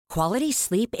Quality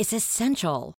sleep is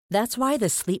essential. That's why the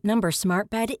Sleep Number Smart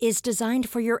Bed is designed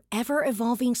for your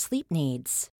ever-evolving sleep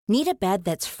needs. Need a bed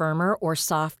that's firmer or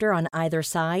softer on either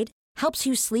side? Helps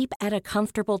you sleep at a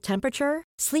comfortable temperature?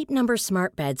 Sleep Number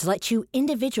Smart Beds let you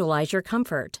individualize your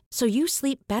comfort, so you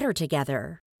sleep better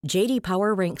together. J.D.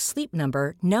 Power ranks Sleep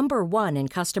Number number 1 in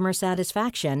customer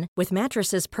satisfaction with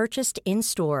mattresses purchased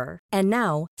in-store. And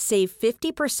now, save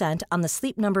 50% on the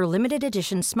Sleep Number Limited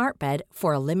Edition Smart Bed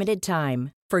for a limited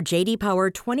time. For J.D. Power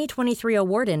 2023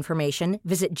 award information,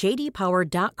 visit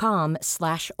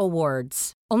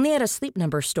jdpower.com/awards. Only at a Sleep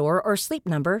Number store or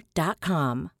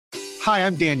sleepnumber.com. Hi,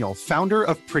 I'm Daniel, founder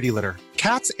of Pretty Litter.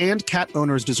 Cats and cat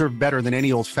owners deserve better than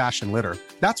any old-fashioned litter.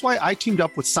 That's why I teamed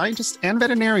up with scientists and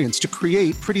veterinarians to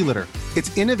create Pretty Litter.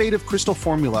 Its innovative crystal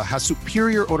formula has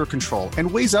superior odor control and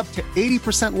weighs up to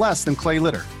 80% less than clay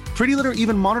litter. Pretty Litter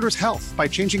even monitors health by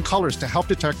changing colors to help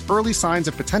detect early signs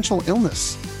of potential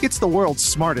illness. It's the world's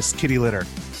smartest kitty litter.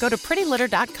 Go to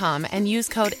prettylitter.com and use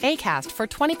code ACAST for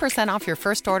 20% off your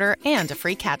first order and a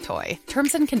free cat toy.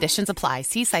 Terms and conditions apply.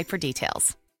 See site for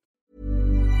details.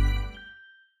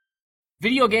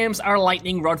 Video games are a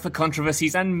lightning rod for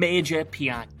controversies and major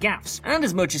PR gaffes, and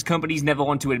as much as companies never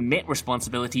want to admit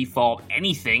responsibility for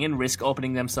anything and risk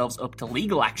opening themselves up to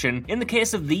legal action, in the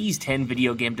case of these 10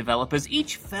 video game developers,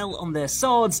 each fell on their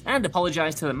swords and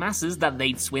apologised to the masses that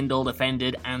they'd swindled,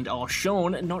 offended, and or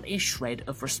shown not a shred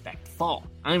of respect for.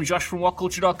 I'm Josh from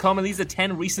WhatCulture.com, and these are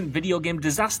 10 recent video game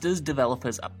disasters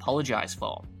developers apologise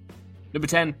for. Number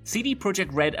 10. CD Projekt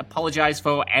Red apologized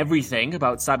for everything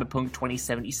about Cyberpunk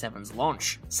 2077's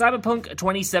launch. Cyberpunk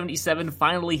 2077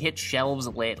 finally hit shelves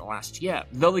late last year,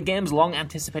 though the game's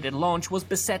long-anticipated launch was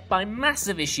beset by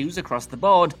massive issues across the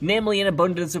board, namely an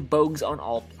abundance of bugs on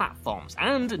all platforms,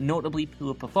 and notably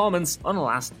poor performance on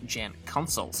last-gen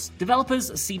consoles.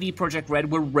 Developers CD Projekt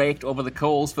Red were raked over the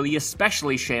coals for the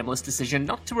especially shameless decision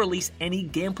not to release any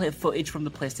gameplay footage from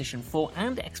the PlayStation 4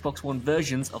 and Xbox One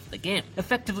versions of the game,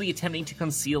 effectively attempting to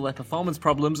conceal their performance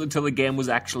problems until the game was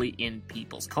actually in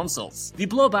people's consoles. The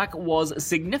blowback was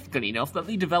significant enough that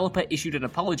the developer issued an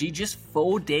apology just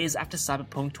 4 days after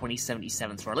Cyberpunk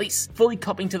 2077's release, fully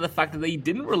copping to the fact that they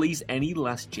didn't release any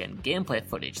last-gen gameplay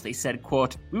footage. They said,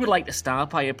 quote, "We would like to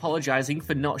start by apologizing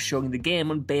for not showing the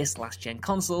game on base last-gen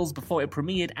consoles before it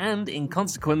premiered and, in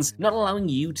consequence, not allowing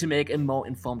you to make a more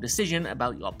informed decision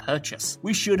about your purchase.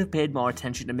 We should have paid more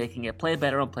attention to making it play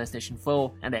better on PlayStation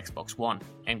 4 and Xbox One."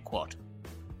 End quote.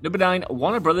 Number 9.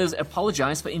 Warner Bros.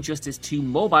 Apologized for Injustice 2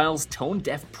 Mobile's Tone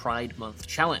Deaf Pride Month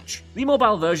challenge. The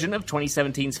mobile version of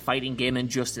 2017's fighting game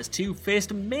Injustice 2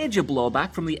 faced major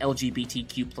blowback from the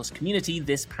LGBTQ+ community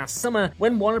this past summer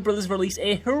when Warner Bros. Released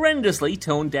a horrendously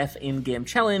tone-deaf in-game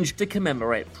challenge to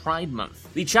commemorate Pride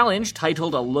Month. The challenge,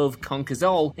 titled A Love Conquers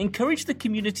All, encouraged the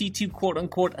community to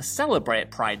quote-unquote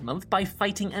celebrate Pride Month by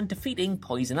fighting and defeating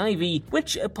Poison Ivy,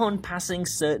 which, upon passing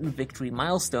certain victory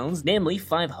milestones, namely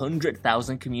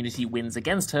 500,000 community wins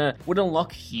against her, would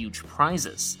unlock huge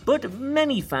prizes. But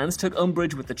many fans took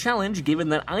umbrage with the challenge given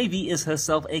that Ivy is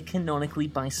herself a canonically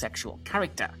bisexual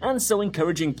character, and so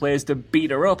encouraging players to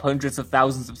beat her up hundreds of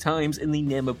thousands of times in the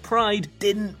name of pride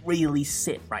didn't really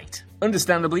sit right.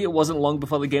 Understandably, it wasn't long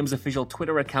before the game's official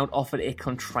Twitter account offered a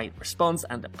contrite response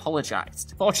and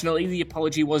apologized. Fortunately, the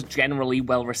apology was generally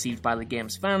well received by the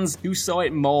game's fans, who saw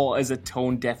it more as a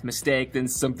tone-deaf mistake than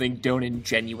something done in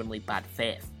genuinely bad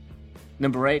faith.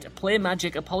 Number 8.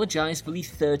 PlayMagic apologized for the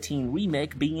 13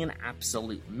 remake being an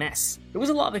absolute mess. There was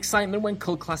a lot of excitement when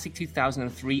cult classic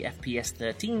 2003 FPS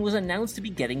 13 was announced to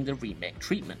be getting the remake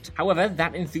treatment. However,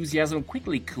 that enthusiasm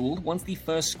quickly cooled once the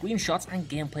first screenshots and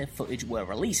gameplay footage were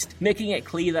released, making it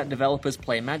clear that developers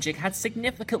PlayMagic had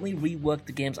significantly reworked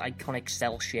the game's iconic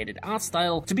cel-shaded art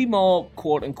style to be more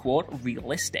quote-unquote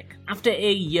realistic. After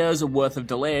a year's worth of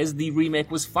delays, the remake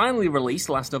was finally released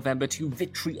last November to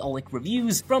vitriolic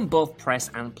reviews from both press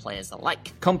and players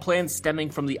alike. Complaints stemming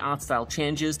from the art style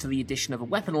changes to the addition of a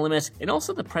weapon limit, and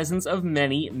also the presence of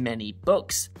many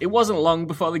bugs. It wasn't long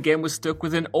before the game was stuck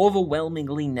with an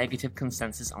overwhelmingly negative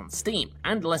consensus on Steam,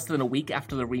 and less than a week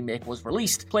after the remake was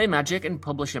released, PlayMagic and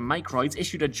publisher Microids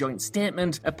issued a joint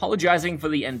statement apologizing for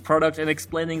the end product and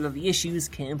explaining that the issues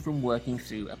came from working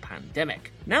through a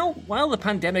pandemic. Now, while the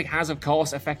pandemic has of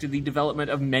course affected the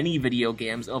development of many video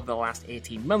games over the last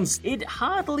 18 months, it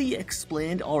hardly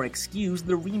explained or excused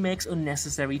the remake's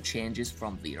unnecessary changes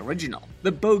from the original.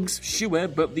 The bugs, sure,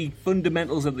 but the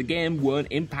fundamentals of the game weren't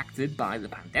impacted by the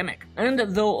pandemic. And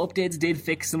though updates did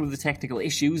fix some of the technical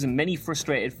issues, many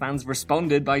frustrated fans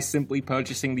responded by simply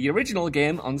purchasing the original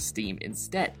game on Steam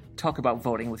instead. Talk about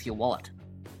voting with your wallet.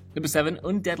 Number 7,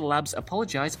 Undead Labs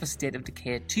apologized for State of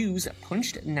Decay 2's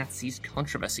Punched Nazis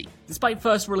controversy. Despite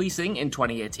first releasing in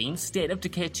 2018, State of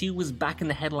Decay 2 was back in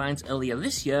the headlines earlier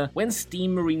this year when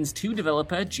Steam Marines 2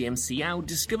 developer James Seow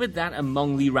discovered that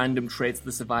among the random traits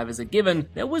the survivors are given,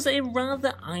 there was a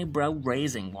rather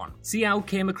eyebrow-raising one. Seow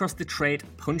came across the trait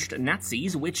Punched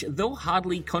Nazis, which, though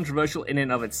hardly controversial in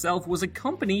and of itself, was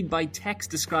accompanied by text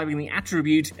describing the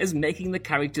attribute as making the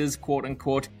characters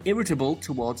quote-unquote irritable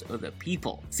towards other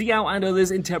people. Seow and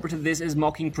others interpreted this as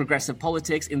mocking progressive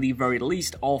politics in the very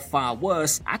least, or far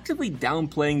worse, actively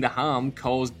downplaying the harm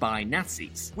caused by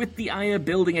Nazis. With the ire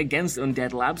building against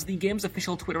Undead Labs, the game's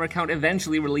official Twitter account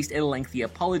eventually released a lengthy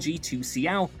apology to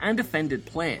Seow and offended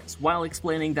players, while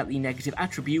explaining that the negative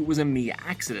attribute was a mere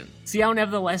accident. Seow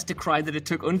nevertheless decried that it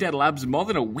took Undead Labs more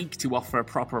than a week to offer a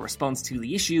proper response to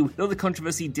the issue, though the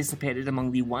controversy dissipated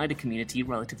among the wider community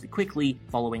relatively quickly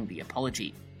following the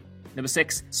apology. Number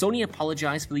 6, Sony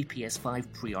apologized for the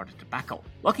PS5 pre-order debacle.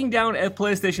 Locking down a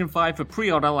PlayStation 5 for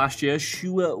pre-order last year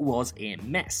sure was a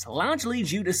mess, largely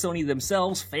due to Sony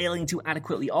themselves failing to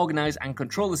adequately organize and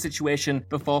control the situation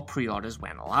before pre-orders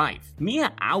went live. Mere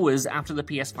hours after the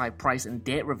PS5 price and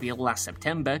date reveal last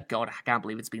September, God, I can't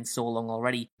believe it's been so long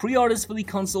already, pre-orders for the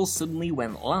console suddenly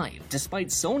went live, despite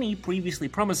Sony previously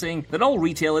promising that all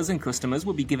retailers and customers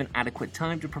would be given adequate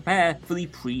time to prepare for the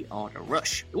pre-order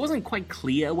rush. It wasn't quite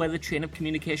clear where the chain of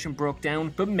communication broke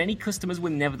down, but many customers were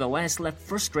nevertheless left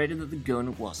frustrated that the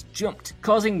gun was jumped,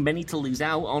 causing many to lose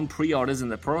out on pre-orders in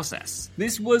the process.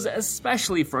 This was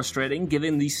especially frustrating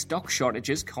given the stock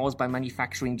shortages caused by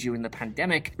manufacturing during the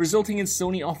pandemic, resulting in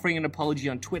Sony offering an apology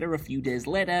on Twitter a few days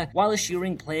later, while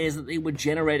assuring players that they were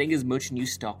generating as much new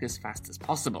stock as fast as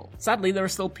possible. Sadly, there are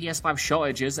still PS5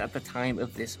 shortages at the time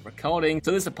of this recording, so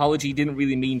this apology didn't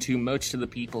really mean too much to the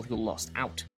people who lost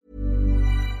out.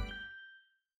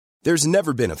 There's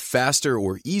never been a faster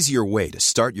or easier way to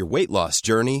start your weight loss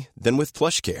journey than with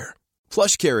PlushCare.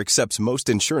 PlushCare accepts most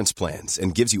insurance plans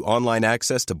and gives you online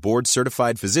access to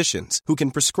board-certified physicians who can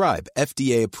prescribe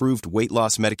FDA-approved weight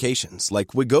loss medications like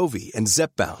Wegovy and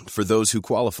Zepbound for those who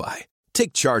qualify.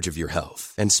 Take charge of your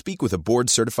health and speak with a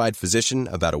board-certified physician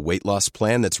about a weight loss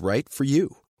plan that's right for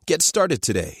you. Get started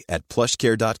today at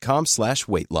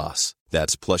plushcare.com/weight-loss.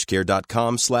 That's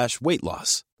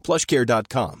plushcare.com/weight-loss.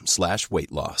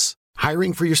 plushcare.com/weight-loss.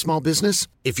 Hiring for your small business?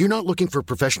 If you're not looking for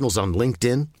professionals on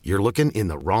LinkedIn, you're looking in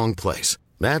the wrong place.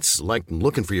 That's like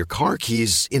looking for your car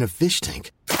keys in a fish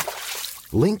tank.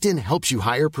 LinkedIn helps you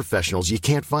hire professionals you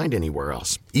can't find anywhere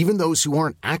else, even those who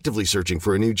aren't actively searching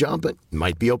for a new job but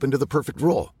might be open to the perfect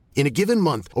role. In a given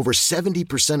month, over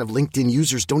 70% of LinkedIn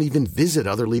users don't even visit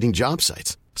other leading job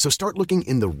sites. So start looking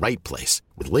in the right place.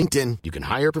 With LinkedIn, you can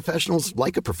hire professionals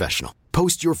like a professional.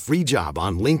 Post your free job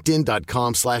on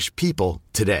linkedin.com/people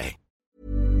today.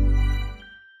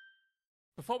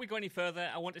 Before we go any further,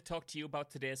 I want to talk to you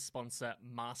about today's sponsor,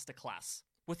 Masterclass.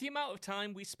 With the amount of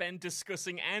time we spend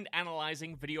discussing and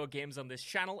analysing video games on this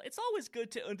channel, it's always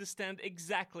good to understand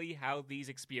exactly how these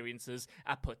experiences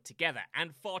are put together.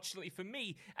 And fortunately for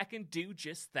me, I can do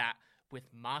just that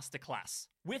with Masterclass.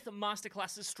 With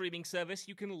Masterclass's streaming service,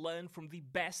 you can learn from the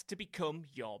best to become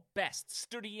your best,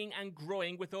 studying and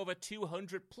growing with over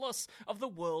 200 plus of the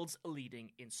world's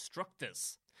leading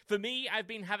instructors. For me, I've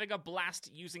been having a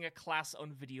blast using a class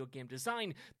on video game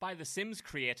design by The Sims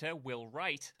creator Will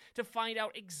Wright to find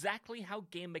out exactly how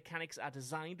game mechanics are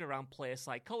designed around player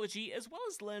psychology, as well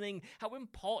as learning how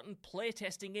important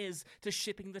playtesting is to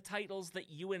shipping the titles that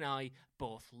you and I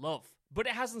both love. But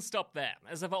it hasn't stopped there,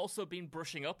 as I've also been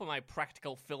brushing up on my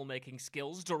practical filmmaking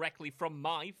skills directly from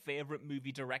my favourite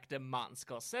movie director Martin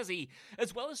Scorsese,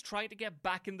 as well as trying to get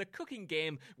back in the cooking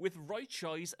game with Roy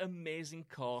Choi's amazing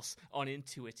course on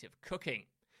intuitive cooking.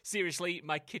 Seriously,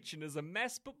 my kitchen is a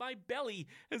mess, but my belly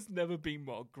has never been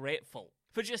more grateful.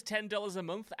 For just $10 a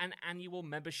month, an annual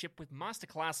membership with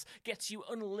Masterclass gets you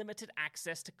unlimited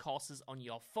access to courses on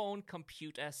your phone,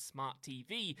 computer, smart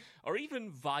TV, or even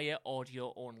via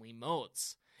audio-only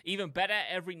modes. Even better,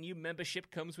 every new membership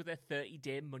comes with a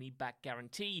 30-day money-back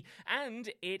guarantee,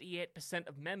 and 88%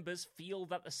 of members feel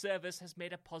that the service has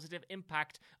made a positive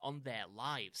impact on their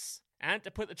lives. And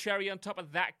to put the cherry on top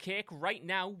of that cake, right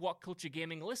now, What Culture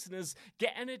Gaming listeners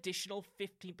get an additional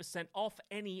 15% off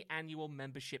any annual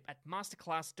membership at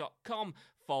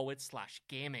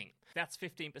masterclass.com/gaming. That's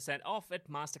 15% off at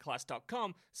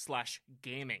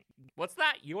masterclass.com/gaming. What's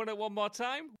that? You want it one more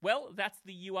time? Well, that's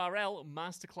the URL,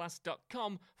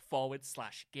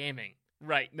 masterclass.com/gaming.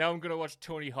 Right, now I'm going to watch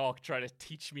Tony Hawk try to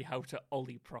teach me how to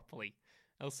ollie properly.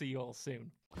 I'll see you all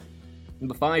soon.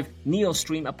 Number 5,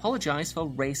 Neostream apologized for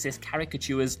racist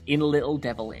caricatures in Little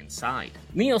Devil Inside.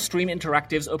 Neostream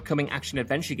Interactive's upcoming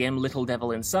action-adventure game Little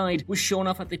Devil Inside was shown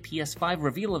off at the PS5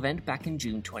 reveal event back in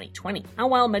June 2020. And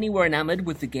while many were enamored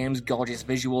with the game's gorgeous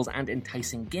visuals and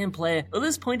enticing gameplay,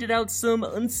 others pointed out some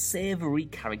unsavory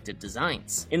character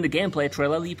designs. In the gameplay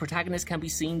trailer, the protagonist can be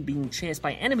seen being chased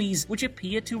by enemies which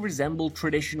appear to resemble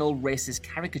traditional racist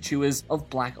caricatures of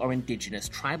black or indigenous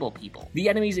tribal people. The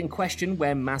enemies in question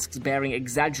wear masks bearing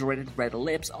exaggerated red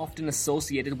lips, often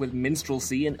associated with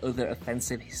minstrelsy and other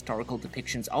offensive historical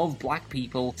depictions of black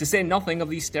people, to say nothing of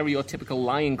the stereotypical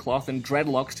lion cloth and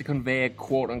dreadlocks to convey a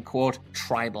quote-unquote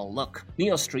tribal look.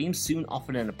 Neostream soon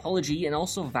offered an apology and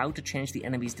also vowed to change the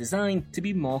enemy's design to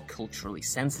be more culturally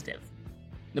sensitive.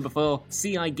 Number 4,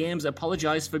 CI Games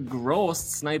apologized for gross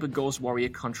Sniper Ghost Warrior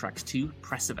Contracts 2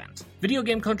 press event. Video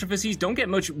game controversies don't get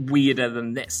much weirder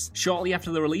than this. Shortly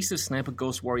after the release of Sniper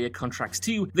Ghost Warrior Contracts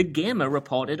 2, The Gamer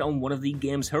reported on one of the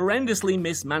game's horrendously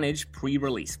mismanaged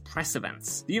pre-release press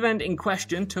events. The event in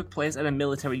question took place at a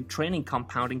military training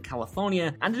compound in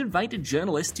California and invited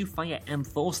journalists to fire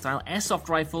M4-style airsoft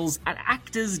rifles at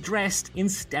actors dressed in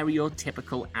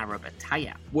stereotypical Arab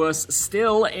attire. Worse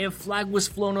still, a flag was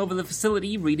flown over the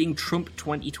facility reading Trump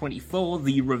 2024,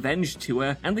 the Revenge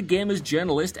Tour, and the gamer's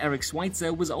journalist Eric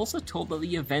Schweitzer was also told that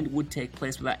the event would take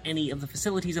place without any of the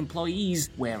facility's employees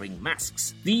wearing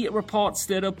masks. The report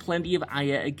stirred up plenty of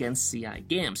ire against CI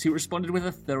Games, who responded with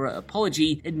a thorough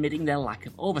apology, admitting their lack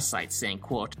of oversight, saying,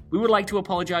 quote, "We would like to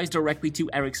apologize directly to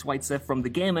Eric Schweitzer from the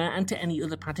Gamer and to any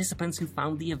other participants who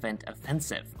found the event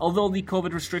offensive. Although the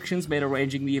COVID restrictions made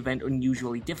arranging the event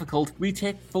unusually difficult, we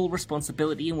take full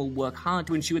responsibility and will work hard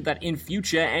to ensure that in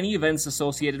future any events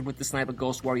associated with the Sniper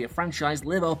Ghost Warrior franchise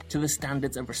live up to the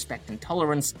standards of respect and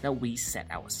tolerance that we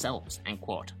set ourselves," end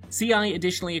quote. CI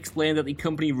additionally explained that the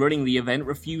company running the event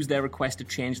refused their request to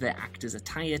change their actors'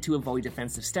 attire to avoid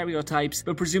offensive stereotypes,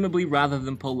 but presumably rather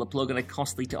than pull the plug on a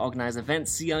costly to organize event,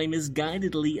 CI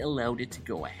misguidedly allowed it to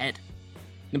go ahead.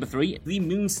 Number 3, the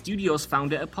Moon Studios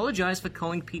founder apologized for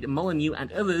calling Peter Molyneux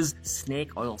and others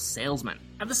snake oil salesmen.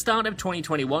 At the start of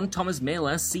 2021, Thomas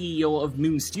Mailer, CEO of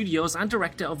Moon Studios and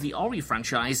director of the Ori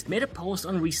franchise, made a post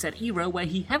on Reset Era where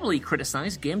he heavily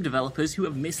criticized game developers who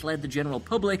have misled the general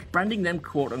public, branding them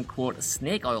quote-unquote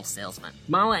snake oil salesmen.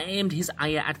 Mahler aimed his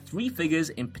ire at 3 figures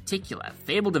in particular: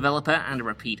 Fable developer and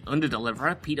repeat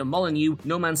underdeliverer Peter Molyneux,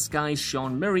 No Man's Sky's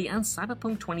Sean Murray, and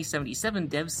Cyberpunk 2077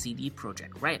 dev CD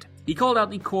Projekt Red. He called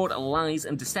out the quote lies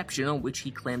and deception on which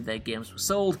he claimed their games were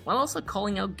sold, while also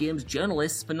calling out games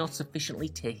journalists for not sufficiently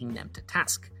taking them to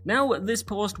task. Now, this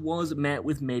post was met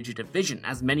with major division,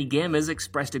 as many gamers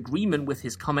expressed agreement with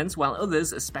his comments, while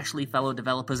others, especially fellow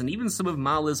developers and even some of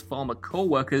Mahler's former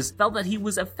co-workers, felt that he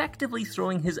was effectively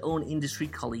throwing his own industry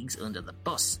colleagues under the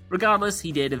bus. Regardless,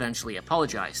 he did eventually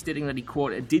apologize, stating that he,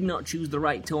 quote, did not choose the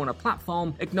right tone or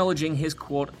platform, acknowledging his,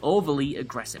 quote, overly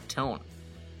aggressive tone.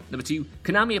 Number 2,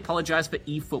 Konami apologized for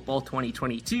eFootball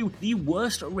 2022, the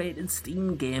worst rated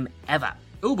Steam game ever.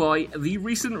 Oh boy, the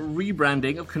recent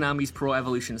rebranding of Konami's Pro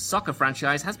Evolution Soccer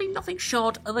franchise has been nothing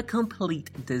short of a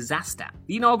complete disaster.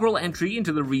 The inaugural entry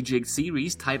into the rejigged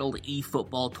series, titled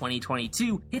eFootball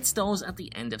 2022, hit stores at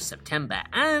the end of September,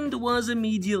 and was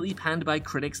immediately panned by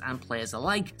critics and players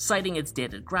alike, citing its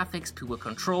dated graphics, poor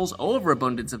controls,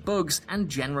 overabundance of bugs, and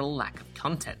general lack of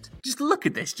content. Just look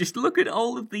at this, just look at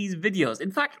all of these videos.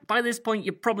 In fact, by this point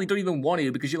you probably don't even want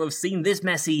to, because you'll have seen this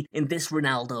Messi in this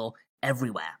Ronaldo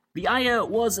everywhere. The ire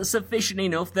was sufficient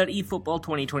enough that eFootball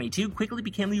 2022 quickly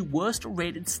became the worst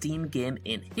rated Steam game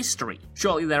in history.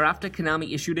 Shortly thereafter,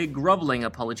 Konami issued a groveling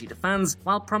apology to fans,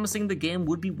 while promising the game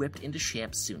would be whipped into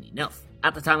shape soon enough.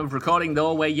 At the time of recording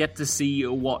though, we're yet to see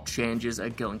what changes are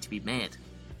going to be made.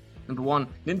 Number 1,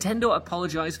 Nintendo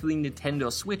apologized for the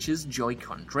Nintendo Switch's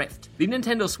Joy-Con drift. The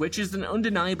Nintendo Switch is an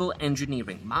undeniable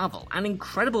engineering marvel, an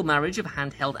incredible marriage of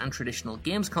handheld and traditional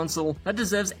games console that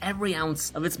deserves every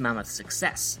ounce of its mammoth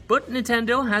success. But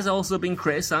Nintendo has also been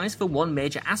criticized for one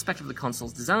major aspect of the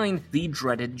console's design, the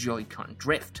dreaded Joy-Con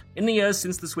drift. In the years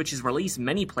since the Switch's release,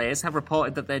 many players have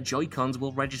reported that their Joy-Cons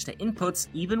will register inputs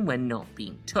even when not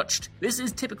being touched. This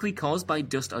is typically caused by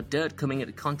dust or dirt coming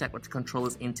into contact with the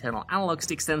controller's internal analog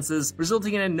stick sensors,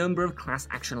 resulting in a number of class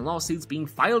action lawsuits being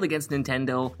filed against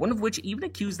Nintendo, one of which even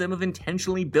accused them of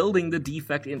intentionally building the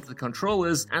defect into the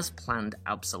controllers as planned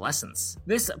obsolescence.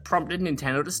 This prompted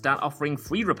Nintendo to start offering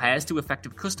free repairs to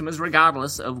affected customers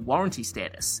regardless of warranty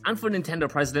status, and for Nintendo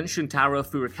president Shuntaro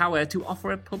Furukawa to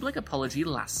offer a public apology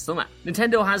last summer.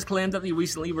 Nintendo has claimed that the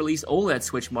recently released OLED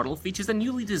Switch model features a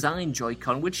newly designed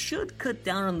Joy-Con which should cut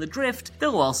down on the drift,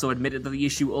 though also admitted that the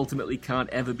issue ultimately can't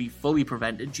ever be fully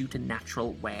prevented due to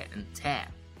natural wear and tear.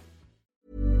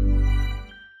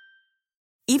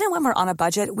 Even when we're on a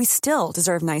budget, we still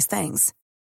deserve nice things.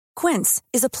 Quince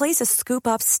is a place to scoop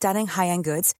up stunning high-end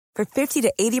goods for 50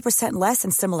 to 80% less than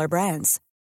similar brands.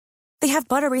 They have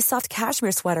buttery soft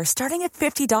cashmere sweaters starting at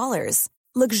 $50,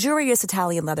 luxurious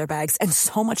Italian leather bags, and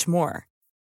so much more.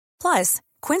 Plus,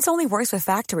 Quince only works with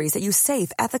factories that use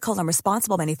safe, ethical, and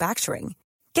responsible manufacturing.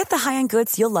 Get the high-end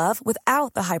goods you'll love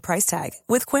without the high price tag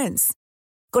with Quince.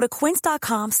 Go to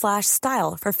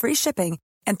quince.com/style for free shipping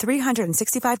and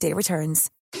 365-day returns.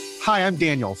 Hi, I'm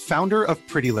Daniel, founder of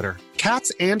Pretty Litter.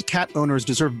 Cats and cat owners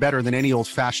deserve better than any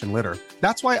old-fashioned litter.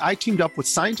 That's why I teamed up with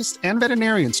scientists and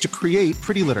veterinarians to create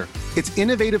Pretty Litter. Its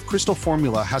innovative crystal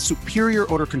formula has superior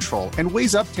odor control and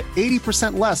weighs up to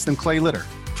 80% less than clay litter.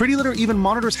 Pretty Litter even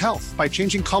monitors health by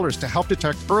changing colors to help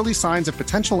detect early signs of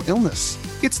potential illness.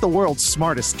 It's the world's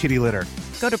smartest kitty litter.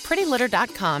 Go to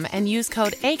prettylitter.com and use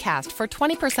code ACAST for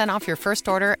 20% off your first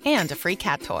order and a free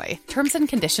cat toy. Terms and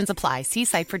conditions apply. See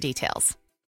site for details.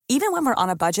 Even when we're on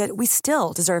a budget, we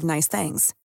still deserve nice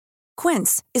things.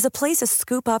 Quince is a place to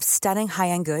scoop up stunning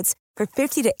high-end goods for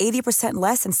 50 to 80%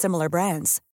 less than similar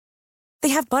brands. They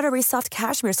have buttery soft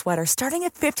cashmere sweaters starting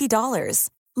at $50,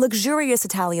 luxurious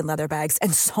Italian leather bags,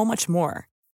 and so much more.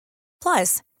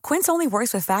 Plus, Quince only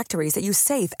works with factories that use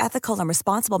safe, ethical, and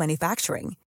responsible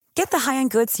manufacturing. Get the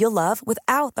high-end goods you'll love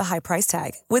without the high price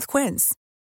tag with Quince.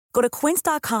 Go to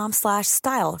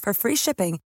quince.com/style for free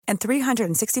shipping and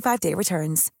 365-day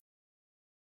returns.